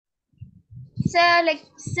It's a like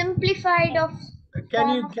simplified of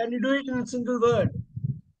Can form you do it in a single word?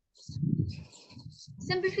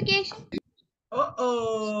 simplification.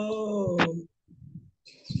 Oh,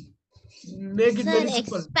 make it Sir, very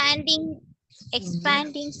simple.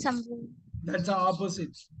 expanding something. That's the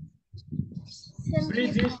opposite.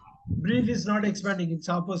 Simplify. Brief is not expanding. It's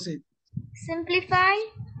opposite. Simplify.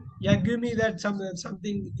 Yeah, give me that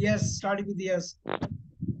something. Yes, starting with yes.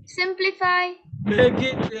 Simplify. Make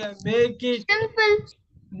it. Simple.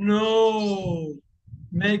 No,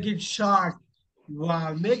 make it short.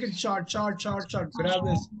 Wow, make it short. Grab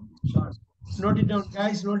this short. Note it down,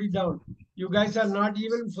 guys. Note it down. You guys are not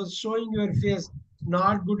even for showing your face.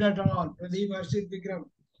 Not good at all. Pradeep, Harshit, Vikram.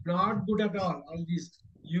 Not good at all. All these.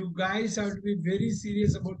 You guys have to be very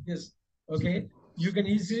serious about this. Okay. You can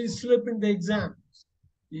easily slip in the exam.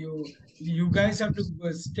 You guys have to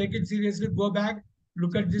take it seriously. Go back.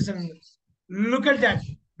 Look at this and look at that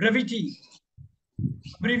brevity.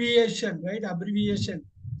 Abbreviation, right? Abbreviation,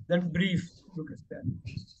 then brief. Look at that.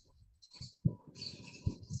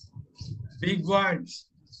 Big words.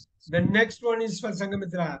 The next one is for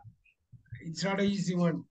Sangamitra. It's not an easy one.